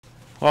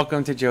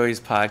Welcome to Joey's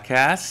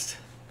podcast.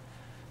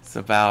 It's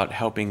about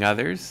helping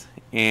others.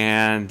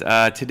 And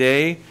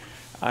today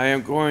I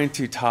am going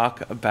to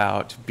talk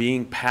about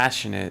being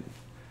passionate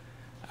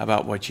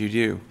about what you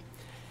do.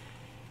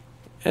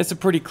 It's a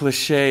pretty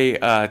cliche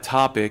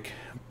topic,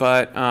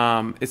 but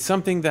it's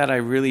something that I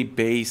really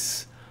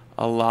base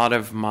a lot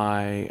of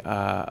my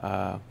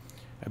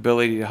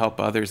ability to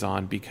help others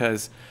on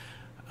because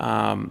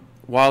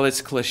while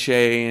it's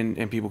cliche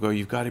and people go,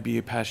 you've got to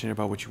be passionate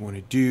about what you want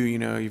to do,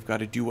 you've got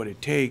to do what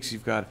it takes,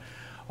 you've got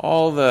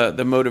all the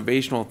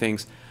motivational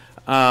things.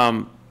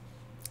 I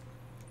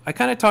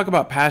kind of talk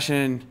about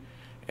passion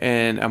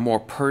in a more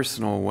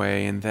personal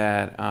way in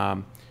that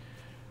a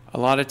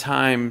lot of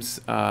times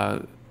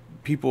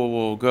people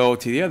will go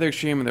to the other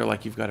extreme and they're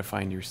like, you've got to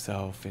find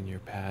yourself and your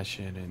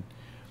passion and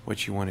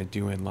what you want to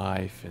do in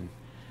life and,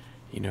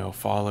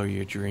 follow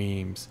your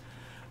dreams.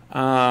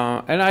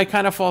 And I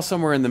kind of fall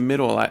somewhere in the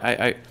middle.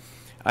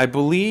 I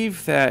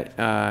believe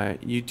that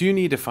you do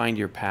need to find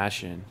your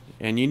passion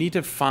and you need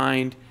to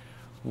find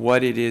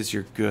what it is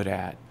you're good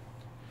at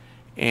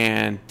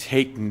and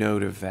take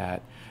note of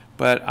that.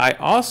 But I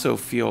also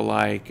feel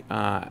like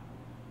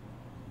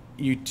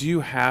you do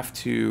have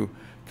to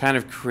kind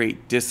of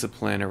create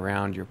discipline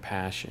around your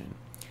passion.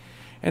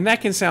 And that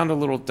can sound a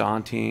little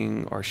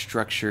daunting or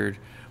structured,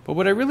 but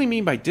what I really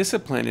mean by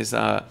discipline is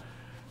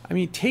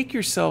take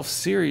yourself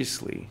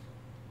seriously.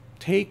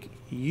 Take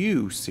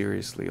you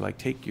seriously,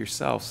 take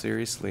yourself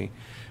seriously.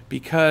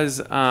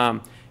 Because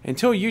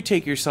until you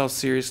take yourself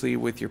seriously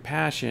with your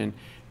passion,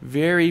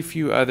 very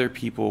few other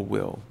people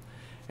will.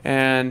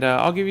 And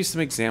I'll give you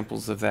some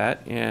examples of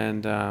that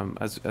and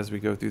as we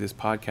go through this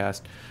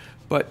podcast.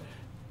 But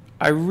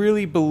I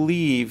really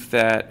believe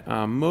that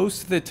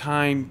most of the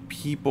time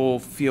people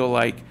feel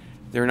like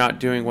they're not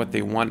doing what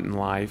they want in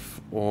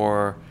life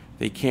or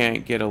they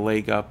can't get a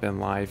leg up in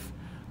life.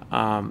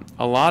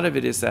 A lot of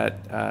it is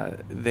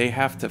that they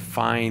have to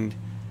find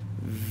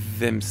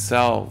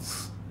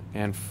themselves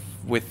and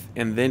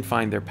then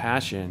find their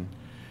passion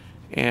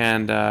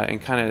and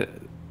kind of,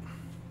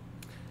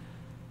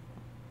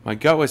 my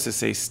gut was to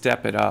say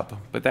step it up,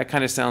 but that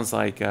kind of sounds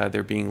like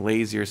they're being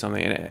lazy or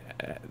something. And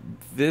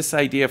this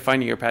idea of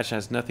finding your passion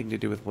has nothing to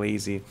do with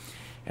lazy.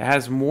 It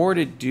has more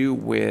to do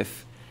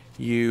with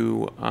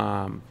you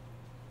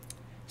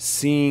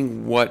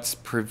seeing what's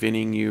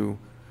preventing you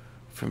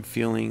from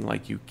feeling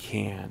like you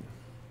can,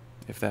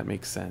 if that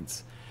makes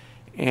sense.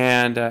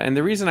 And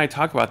the reason I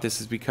talk about this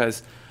is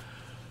because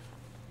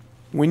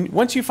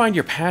once you find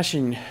your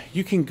passion,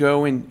 you can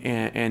go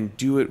and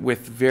do it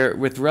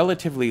with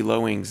relatively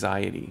low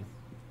anxiety.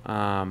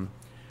 When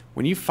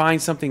you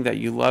find something that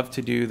you love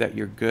to do, that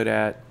you're good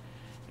at,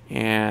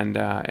 and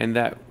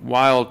that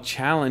while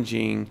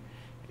challenging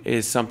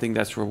is something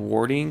that's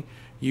rewarding,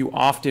 you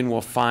often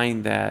will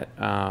find that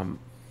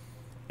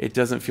it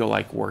doesn't feel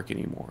like work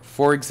anymore.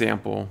 For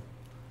example,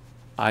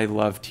 I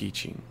love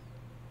teaching.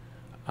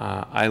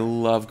 I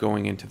love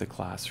going into the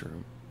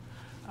classroom.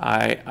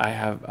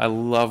 I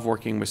love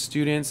working with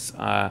students.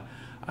 I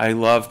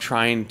love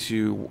trying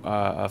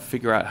to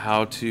figure out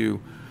how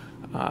to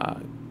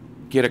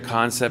get a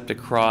concept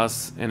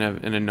across in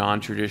a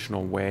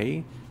non-traditional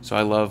way. So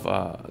I love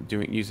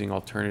using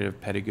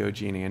alternative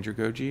pedagogy and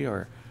andragogy,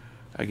 or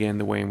again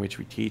the way in which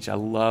we teach. I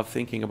love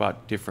thinking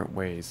about different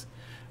ways.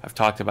 I've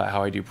talked about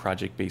how I do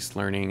project-based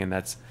learning, and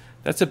that's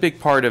a big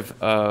part of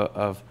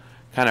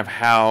kind of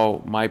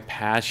how my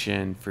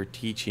passion for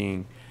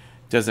teaching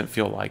doesn't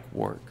feel like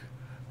work.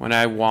 When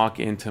I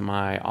walk into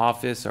my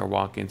office or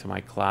walk into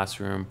my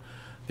classroom,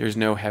 there's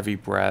no heavy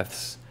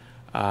breaths.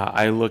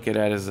 I look at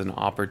it as an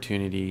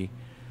opportunity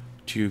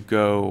to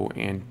go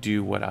and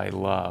do what I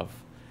love.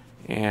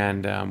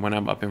 And when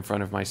I'm up in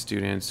front of my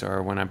students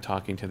or when I'm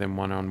talking to them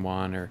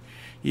one-on-one or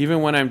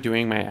even when I'm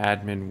doing my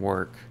admin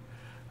work,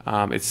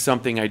 it's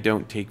something I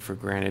don't take for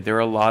granted. There are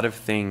a lot of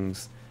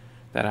things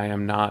that I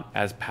am not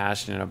as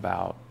passionate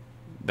about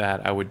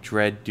that I would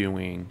dread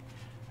doing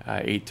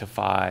 8 to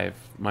 5,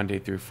 Monday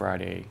through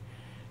Friday.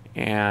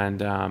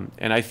 And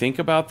I think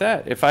about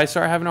that. If I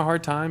start having a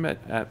hard time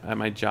at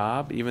my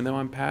job, even though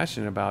I'm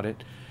passionate about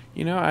it,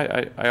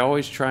 I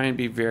always try and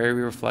be very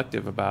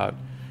reflective about,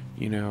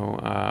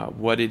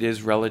 what it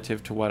is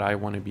relative to what I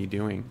want to be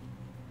doing.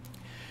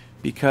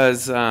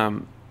 Because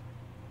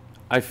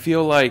I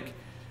feel like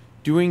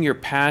doing your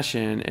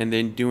passion and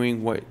then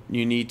doing what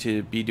you need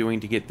to be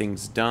doing to get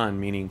things done,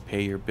 meaning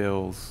pay your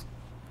bills,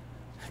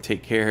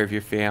 take care of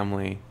your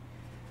family,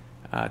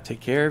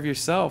 take care of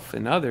yourself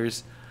and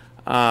others,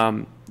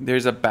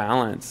 there's a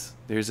balance,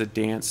 there's a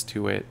dance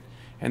to it.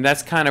 And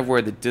that's kind of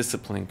where the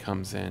discipline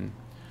comes in.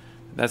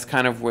 That's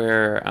kind of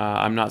where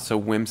I'm not so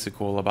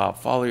whimsical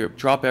about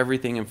drop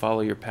everything and follow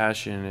your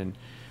passion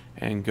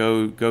and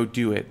go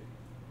do it,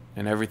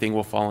 and everything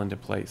will fall into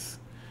place.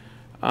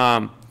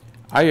 I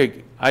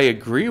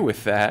agree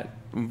with that,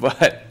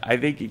 but I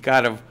think you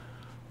gotta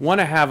want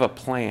to have a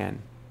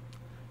plan.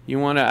 You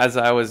want to, as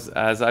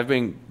I've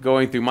been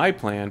going through my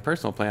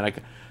personal plan, I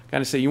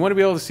kind of say you want to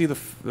be able to see the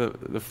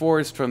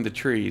forest from the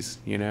trees.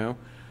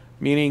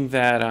 meaning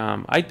that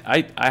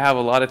I have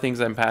a lot of things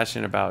I'm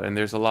passionate about, and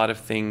there's a lot of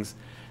things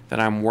that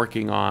I'm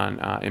working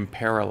on in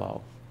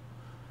parallel.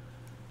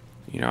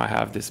 You know, I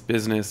have this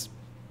business,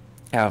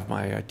 I have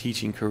my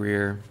teaching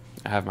career,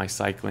 I have my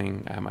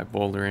cycling, I have my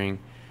bouldering,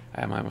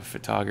 I have my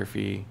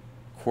photography.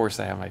 Of course,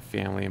 I have my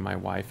family and my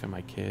wife and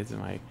my kids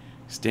and my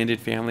extended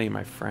family and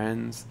my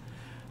friends.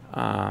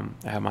 I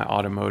have my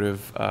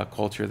automotive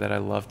culture that I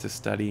love to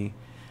study.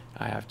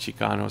 I have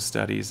Chicano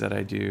studies that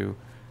I do.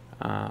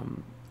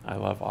 I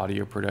love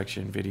audio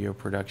production, video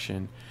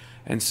production,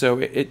 and so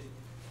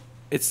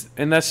it's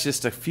and that's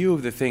just a few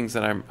of the things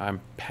that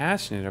I'm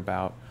passionate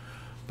about.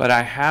 But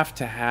I have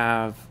to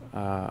have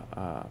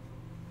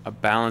a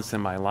balance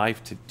in my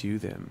life to do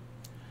them.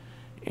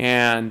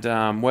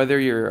 And whether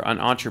you're an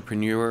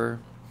entrepreneur,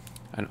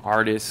 an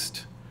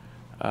artist,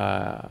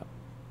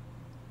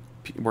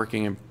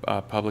 working in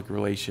public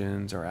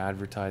relations or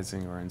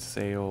advertising or in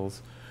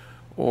sales,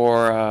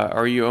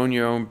 or you own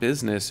your own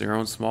business, your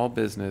own small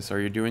business, or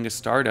you're doing a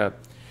startup,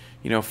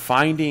 you know,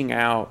 finding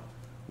out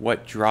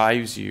what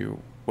drives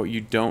you, what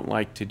you don't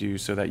like to do,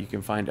 so that you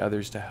can find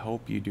others to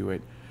help you do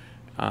it,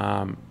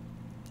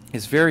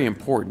 is very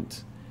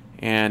important.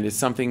 And it's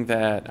something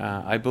that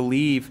I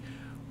believe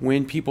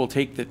when people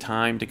take the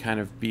time to kind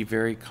of be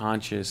very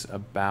conscious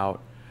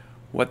about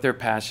what their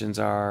passions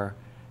are,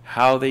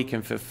 how they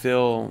can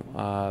fulfill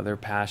their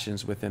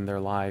passions within their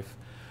life,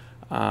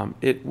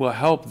 it will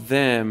help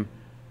them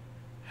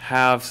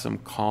have some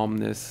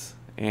calmness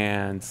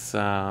and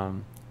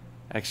some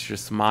extra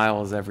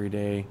smiles every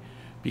day,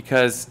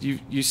 because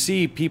you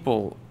see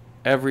people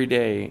every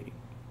day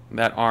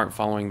that aren't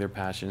following their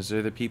passions.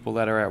 They're the people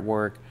that are at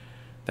work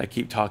that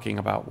keep talking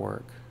about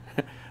work.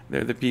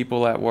 They're the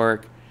people at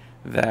work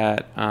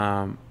that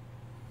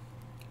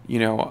you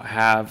know,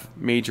 have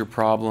major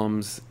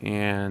problems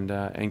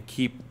and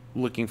keep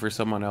looking for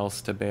someone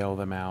else to bail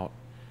them out.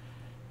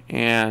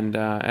 And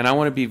I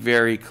want to be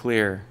very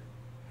clear.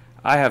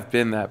 I have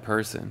been that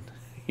person.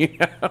 You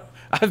know,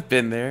 I've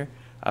been there.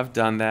 I've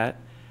done that.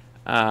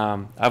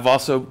 I've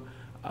also,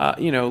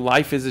 you know,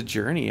 life is a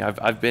journey.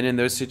 I've been in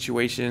those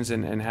situations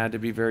and had to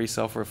be very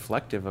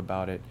self-reflective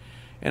about it.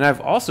 And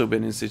I've also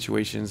been in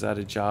situations at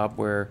a job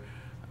where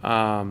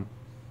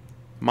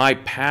my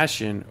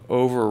passion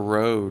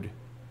overrode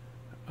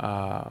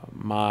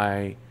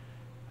my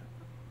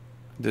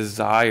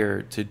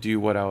desire to do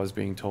what I was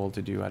being told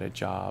to do at a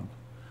job.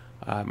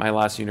 My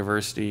last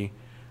university,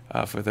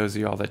 for those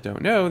of y'all that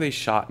don't know, they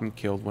shot and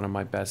killed one of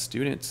my best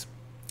students,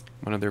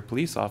 one of their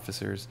police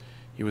officers.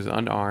 He was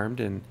unarmed,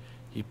 and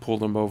he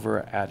pulled him over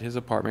at his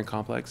apartment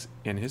complex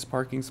in his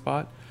parking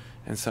spot,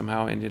 and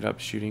somehow ended up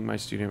shooting my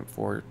student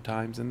 4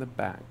 times in the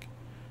back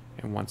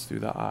and once through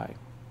the eye.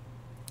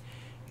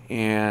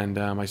 And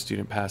my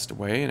student passed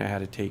away, and I had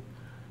to take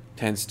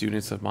 10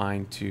 students of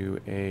mine to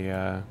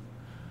a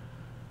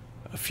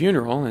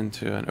funeral and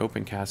to an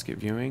open casket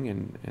viewing,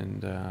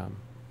 and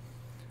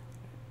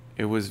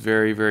it was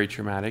very, very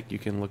traumatic. You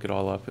can look it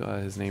all up.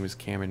 His name is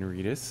Cameron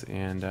Reedus,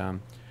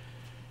 and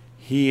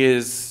he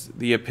is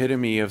the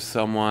epitome of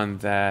someone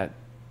that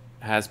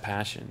has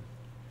passion.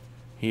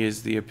 He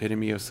is the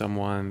epitome of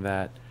someone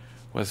that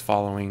was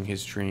following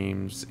his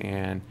dreams,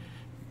 and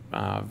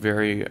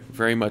very,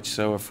 very much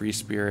so a free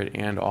spirit,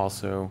 and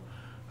also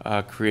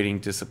creating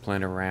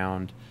discipline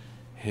around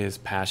his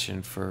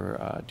passion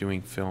for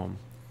doing film.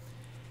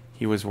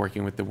 He was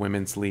working with the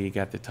Women's League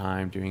at the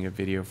time, doing a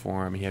video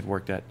for him. He had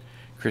worked at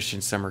Christian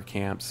summer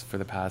camps for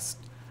the past,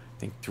 I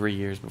think, 3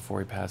 years before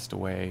he passed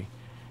away,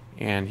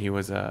 and he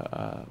was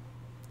on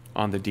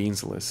the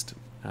dean's list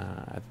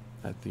at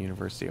the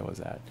university I was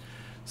at.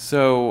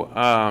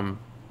 So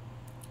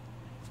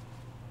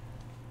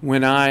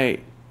when I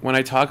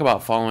talk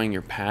about following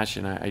your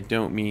passion, I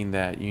don't mean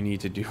that you need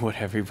to do what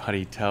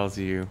everybody tells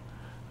you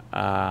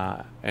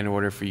in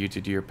order for you to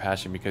do your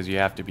passion, because you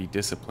have to be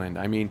disciplined.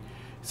 I mean,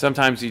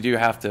 sometimes you do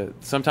have to.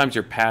 Sometimes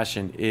your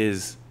passion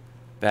is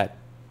that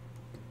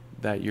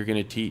you're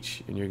going to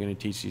teach, and you're going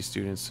to teach these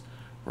students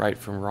right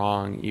from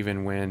wrong,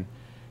 even when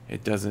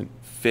it doesn't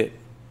fit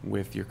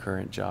with your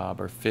current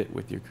job or fit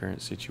with your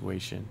current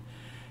situation.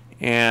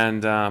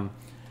 And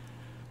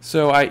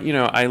so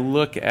I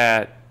look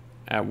at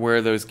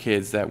where those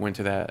kids that went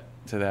to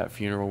that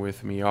funeral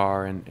with me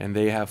are, and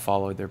they have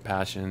followed their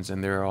passions,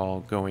 and they're all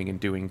going and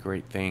doing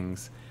great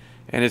things.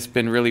 And it's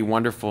been really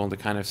wonderful to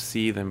kind of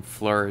see them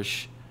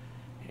flourish,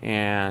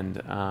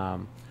 and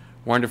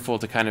wonderful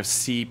to kind of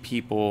see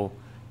people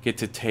get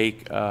to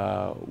take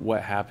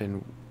what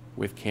happened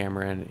with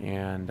Cameron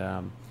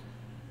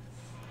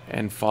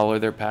and follow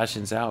their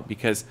passions out,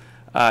 because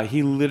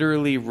he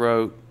literally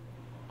wrote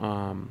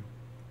on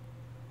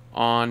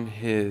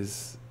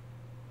his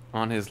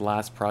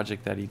last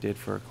project that he did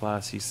for a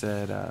class. He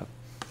said,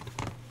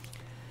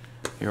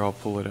 here, I'll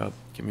pull it up.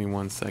 Give me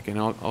 1 second.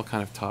 I'll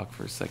kind of talk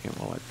for a second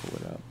while I pull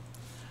it up.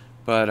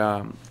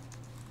 But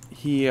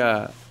he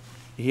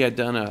had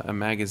done a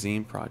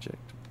magazine project,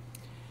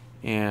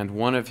 and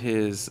one of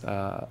his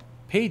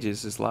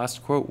pages, his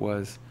last quote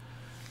was,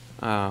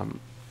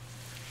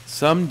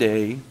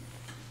 someday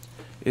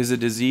is a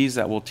disease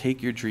that will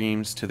take your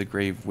dreams to the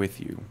grave with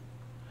you.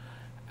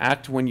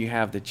 Act when you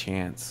have the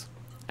chance.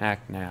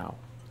 Act now.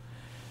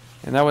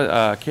 And that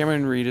was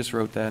Cameron Reedus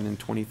wrote that in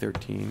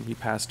 2013. He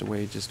passed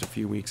away just a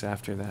few weeks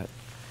after that.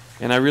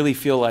 And I really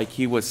feel like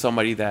he was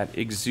somebody that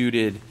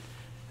exuded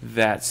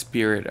that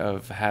spirit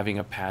of having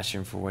a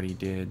passion for what he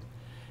did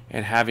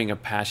and having a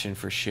passion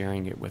for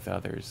sharing it with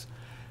others.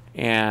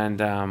 And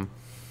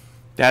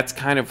that's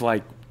kind of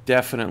like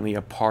definitely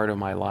a part of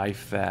my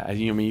life that,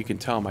 you know, I mean, you can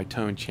tell my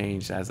tone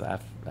changed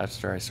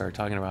after I started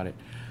talking about it.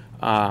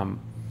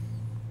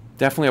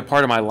 Definitely a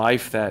part of my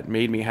life that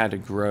made me had to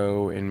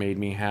grow and made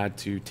me had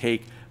to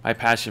take my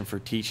passion for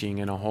teaching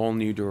in a whole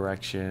new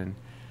direction.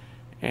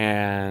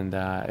 And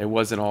it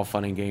wasn't all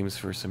fun and games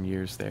for some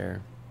years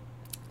there,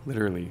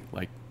 literally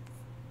like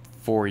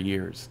 4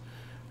 years.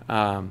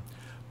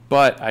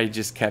 But I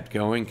just kept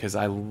going because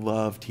I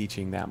love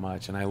teaching that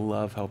much and I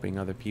love helping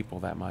other people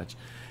that much.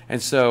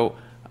 And so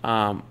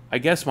I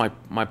guess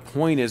my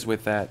point is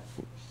with that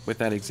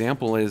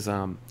example is,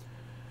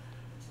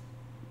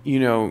 you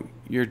know,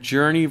 your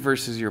journey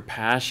versus your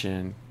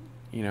passion,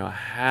 you know,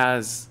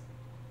 has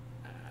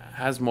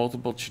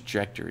multiple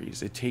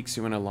trajectories. It takes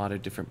you in a lot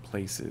of different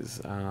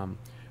places.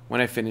 When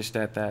I finished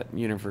at that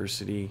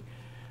university,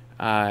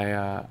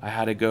 I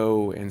had to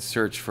go and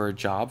search for a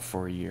job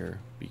for a year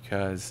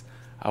because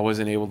I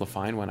wasn't able to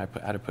find one. I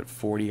had to put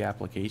 40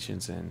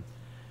 applications in,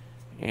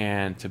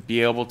 and to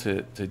be able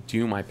to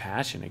do my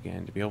passion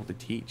again, to be able to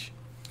teach.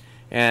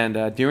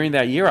 And during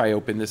that year, I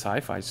opened this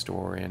hi-fi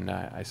store, and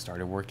I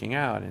started working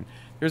out. And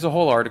there's a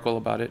whole article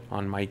about it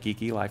on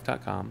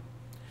mygeekylife.com.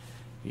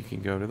 You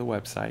can go to the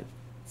website.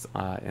 It's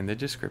in the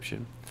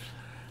description.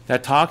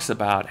 That talks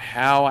about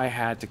how I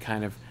had to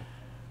kind of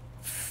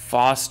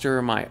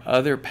foster my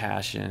other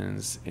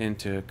passions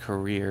into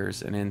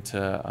careers and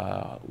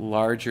into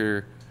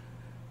larger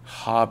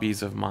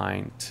hobbies of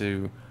mine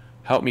to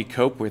help me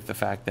cope with the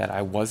fact that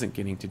I wasn't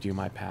getting to do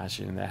my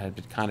passion, that had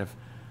been kind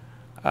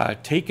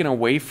of taken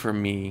away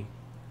from me,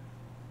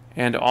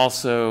 and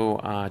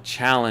also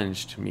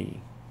challenged me.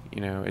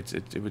 You know,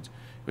 it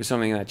was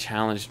something that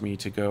challenged me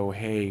to go,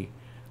 hey,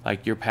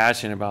 like, you're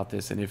passionate about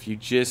this, and if you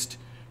just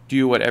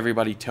do what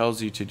everybody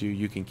tells you to do,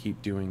 you can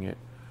keep doing it.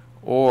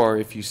 Or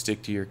if you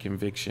stick to your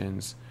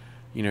convictions,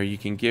 you know, you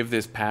can give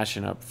this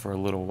passion up for a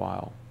little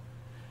while.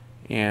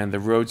 And the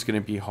road's going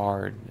to be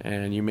hard,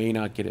 and you may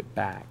not get it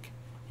back.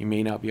 You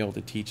may not be able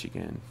to teach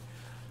again.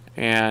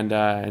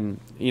 And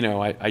you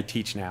know, I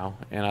teach now,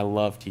 and I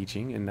love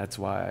teaching, and that's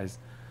why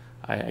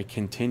I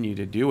continue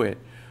to do it.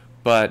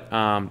 But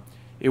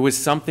it was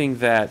something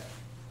that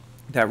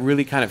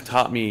really kind of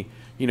taught me,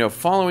 you know,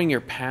 following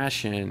your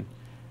passion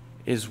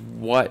is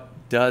what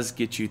does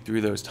get you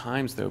through those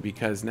times, though,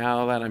 because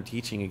now that I'm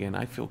teaching again,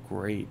 I feel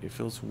great. It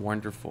feels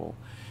wonderful.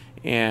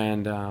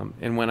 And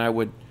when I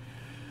would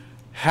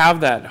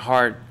have that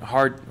hard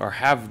or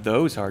have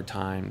those hard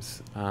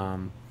times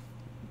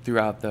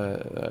throughout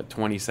the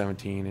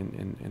 2017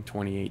 and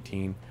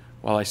 2018,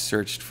 while I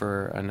searched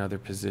for another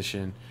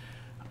position,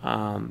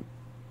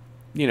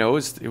 you know,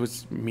 it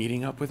was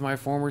meeting up with my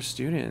former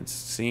students,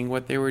 seeing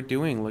what they were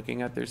doing,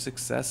 looking at their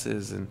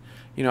successes. And,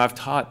 you know, I've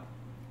taught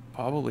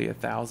probably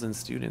 1,000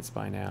 students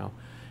by now,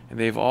 and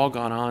they've all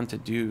gone on to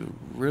do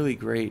really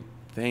great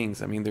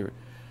things. I mean,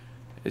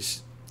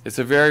 it's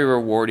a very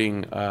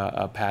rewarding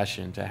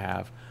passion to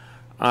have.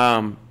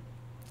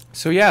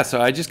 So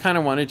I just kind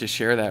of wanted to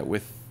share that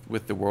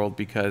with the world,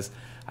 because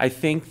I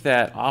think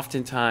that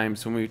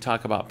oftentimes when we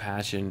talk about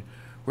passion,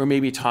 we're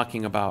maybe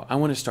talking about, I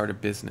want to start a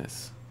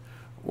business,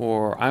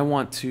 or I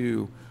want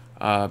to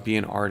be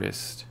an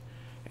artist.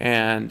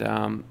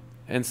 And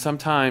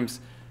sometimes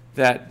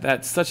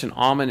that's such an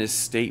ominous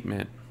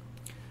statement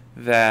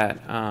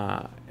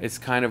that it's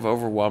kind of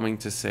overwhelming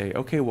to say,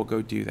 okay, well,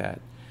 go do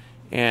that.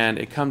 And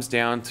it comes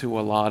down to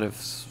a lot of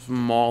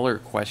smaller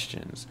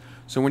questions.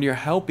 So when you're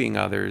helping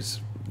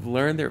others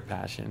learn their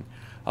passion,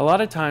 a lot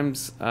of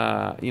times,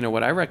 you know,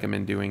 what I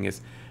recommend doing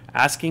is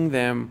asking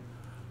them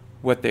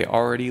what they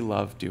already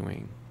love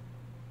doing,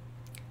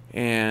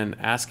 and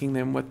asking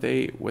them what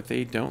they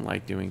don't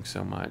like doing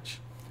so much,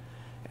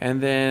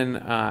 and then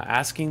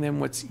asking them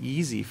what's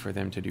easy for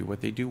them to do,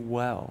 what they do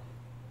well,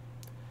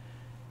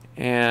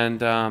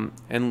 and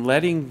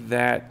letting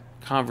that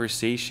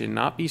conversation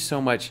not be so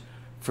much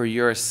for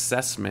your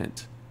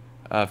assessment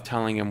of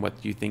telling them what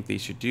you think they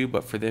should do,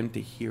 but for them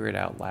to hear it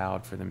out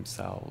loud for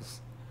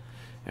themselves,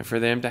 and for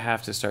them to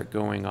have to start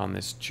going on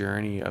this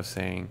journey of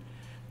saying,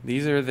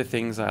 these are the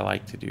things I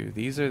like to do,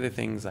 these are the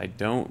things I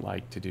don't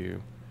like to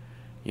do.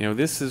 You know,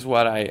 this is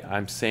what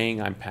I'm saying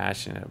I'm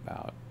passionate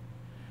about.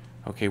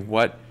 Okay,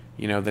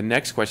 you know, the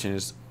next question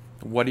is,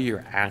 what are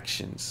your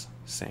actions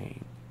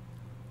saying?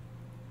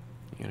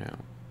 You know,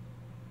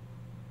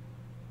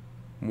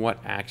 what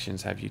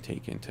actions have you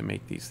taken to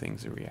make these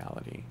things a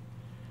reality?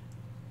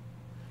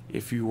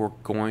 If you were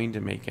going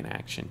to make an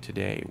action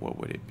today, what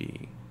would it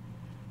be?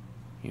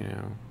 You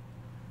know,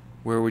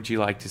 where would you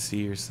like to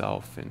see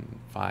yourself in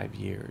 5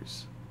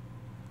 years?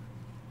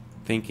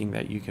 Thinking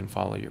that you can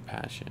follow your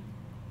passion.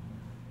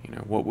 You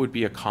know, what would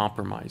be a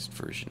compromised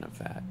version of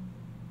that?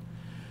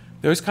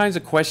 Those kinds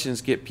of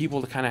questions get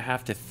people to kind of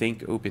have to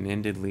think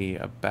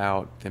open-endedly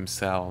about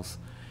themselves.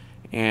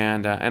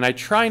 And I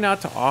try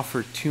not to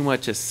offer too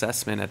much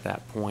assessment at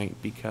that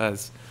point,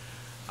 because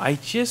I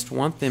just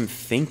want them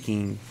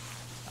thinking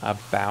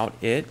about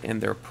it and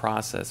their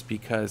process.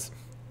 Because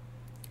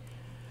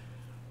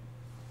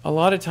a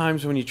lot of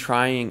times when you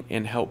try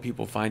and help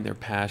people find their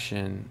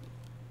passion,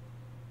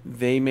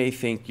 they may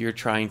think you're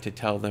trying to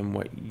tell them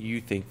what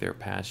you think their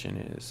passion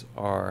is,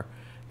 or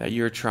that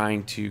you're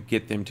trying to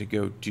get them to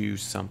go do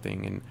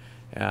something,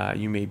 and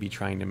you may be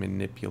trying to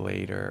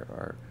manipulate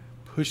or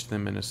push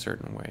them in a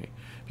certain way.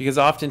 Because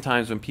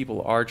oftentimes when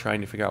people are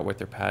trying to figure out what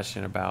they're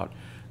passionate about,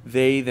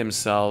 they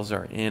themselves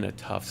are in a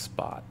tough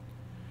spot.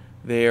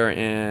 They are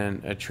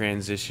in a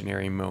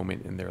transitionary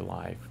moment in their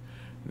life.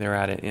 They're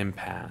at an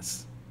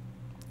impasse.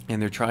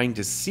 And they're trying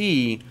to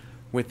see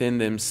within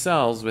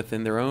themselves,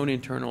 within their own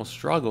internal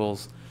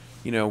struggles,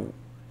 you know,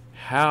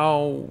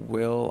 how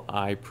will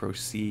I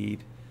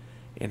proceed?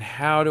 And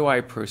how do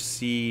I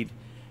proceed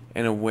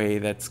in a way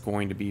that's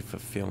going to be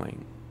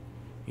fulfilling?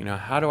 You know,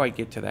 how do I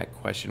get to that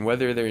question?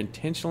 Whether they're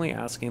intentionally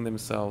asking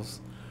themselves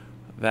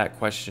that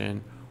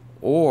question,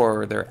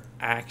 or their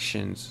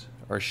actions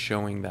are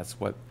showing that's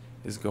what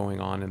is going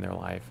on in their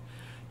life.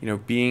 You know,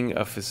 being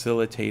a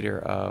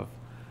facilitator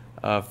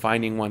of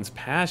finding one's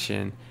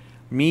passion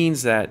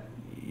means that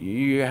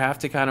you have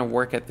to kind of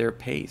work at their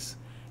pace.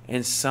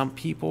 And some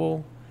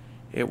people,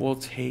 it will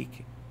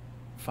take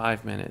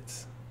 5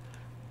 minutes.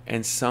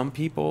 And some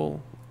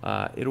people,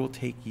 it will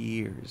take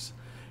years.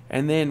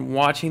 And then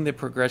watching the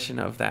progression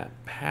of that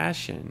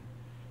passion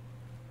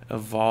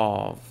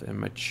evolve and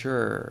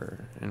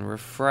mature and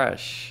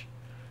refresh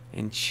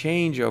and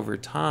change over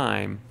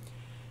time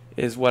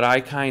is what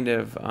I kind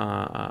of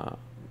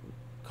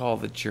call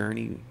the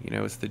journey. You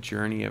know, it's the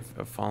journey of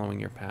following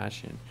your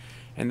passion.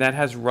 And that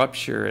has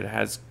rupture, it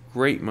has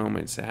great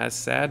moments, it has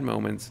sad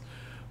moments,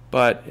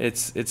 but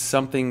it's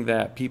something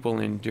that people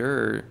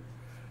endure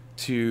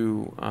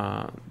to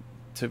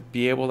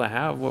be able to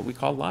have what we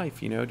call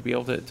life, you know, to be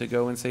able to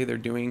go and say they're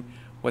doing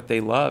what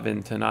they love,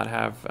 and to not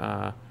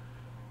have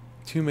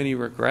too many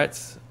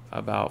regrets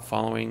about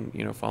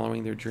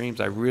following their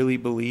dreams. I really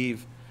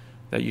believe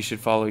that you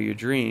should follow your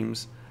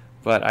dreams,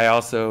 but I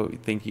also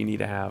think you need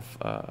to have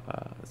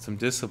some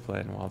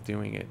discipline while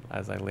doing it,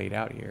 as I laid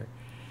out here.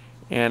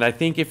 And I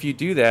think if you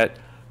do that,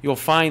 you'll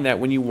find that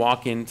when you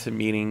walk into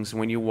meetings,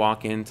 when you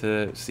walk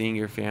into seeing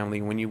your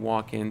family, when you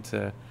walk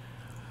into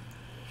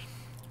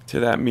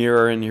that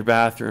mirror in your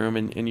bathroom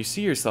and you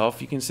see yourself,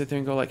 you can sit there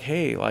and go like,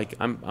 hey, like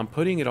I'm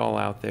putting it all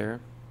out there.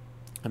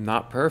 I'm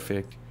not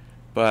perfect,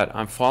 but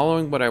I'm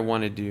following what I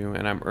want to do,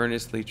 and I'm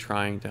earnestly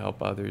trying to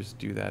help others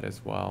do that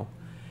as well.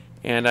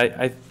 And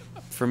I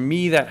for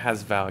me, that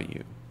has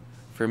value.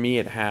 For me,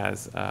 it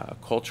has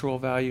cultural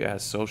value, it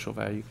has social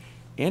value,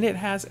 and it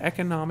has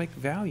economic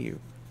value.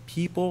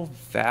 People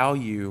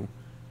value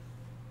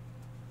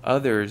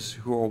others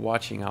who are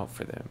watching out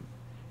for them.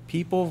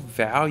 People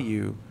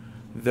value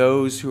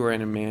those who are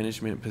in a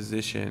management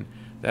position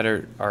that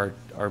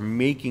are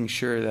making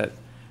sure that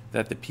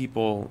the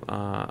people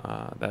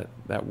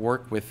that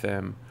work with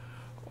them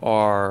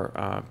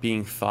are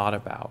being thought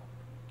about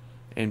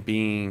and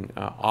being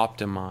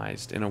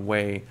optimized in a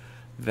way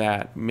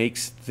that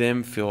makes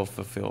them feel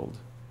fulfilled.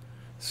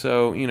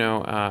 So, you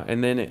know,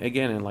 and then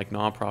again, in like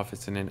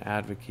nonprofits and in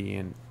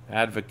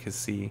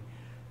advocacy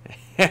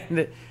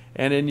and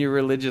in your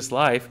religious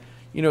life,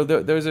 you know,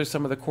 those are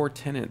some of the core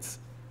tenets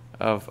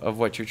of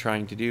what you're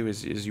trying to do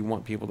is you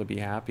want people to be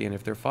happy. And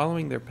if they're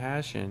following their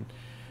passion,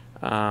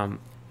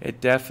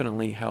 it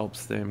definitely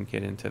helps them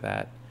get into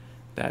that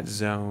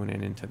zone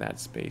and into that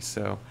space.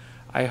 So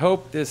I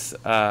hope this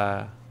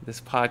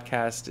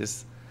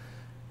podcast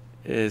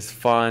is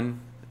fun.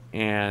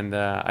 And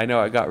I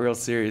know I got real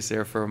serious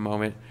there for a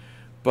moment,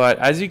 but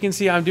as you can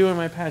see, I'm doing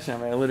my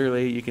passion. I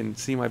mean, you can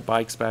see my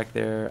bikes back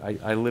there.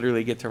 I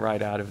literally get to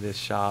ride out of this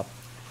shop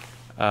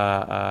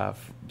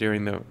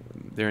during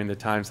the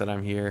times that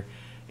I'm here,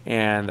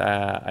 and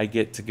I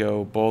get to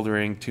go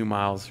bouldering 2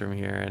 miles from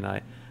here.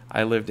 And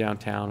I live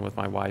downtown with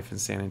my wife in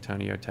San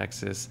Antonio,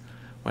 Texas,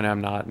 when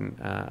I'm not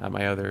at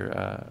my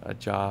other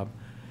job,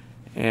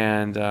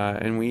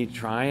 and we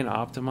try and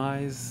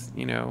optimize,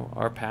 you know,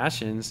 our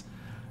passions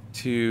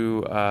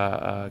to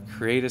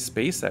create a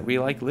space that we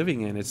like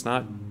living in. It's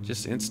not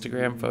just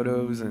Instagram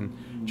photos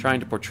and trying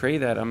to portray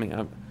that. I mean,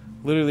 I'm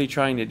literally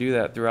trying to do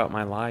that throughout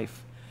my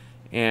life.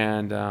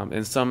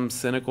 And some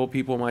cynical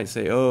people might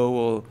say, oh,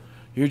 well,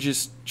 you're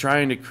just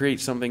trying to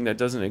create something that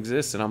doesn't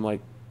exist. And I'm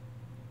like,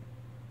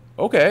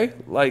 okay,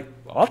 like,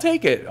 I'll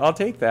take it. I'll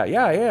take that.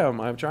 Yeah, I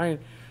am. I'm trying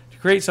to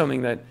create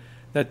something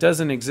that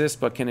doesn't exist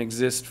but can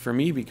exist for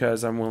me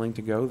because I'm willing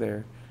to go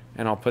there.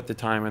 And I'll put the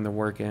time and the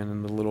work in,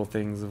 and the little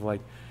things of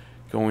like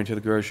going to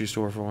the grocery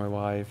store for my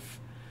wife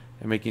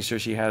and making sure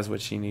she has what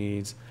she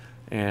needs,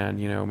 and,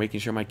 you know, making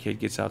sure my kid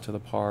gets out to the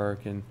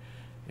park, and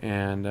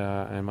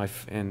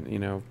you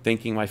know,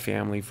 thanking my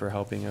family for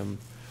helping them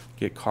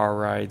get car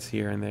rides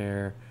here and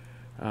there,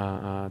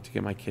 to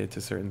get my kid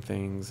to certain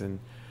things, and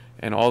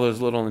all those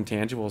little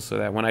intangibles, so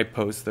that when I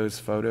post those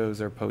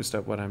photos or post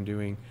up what I'm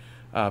doing,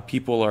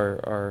 people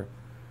are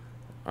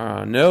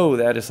know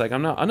that it's like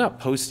I'm not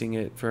posting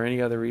it for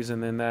any other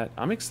reason than that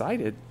I'm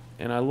excited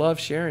and I love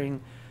sharing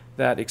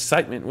that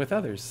excitement with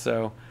others.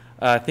 So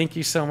thank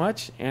you so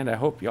much, and I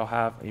hope y'all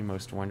have a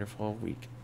most wonderful week.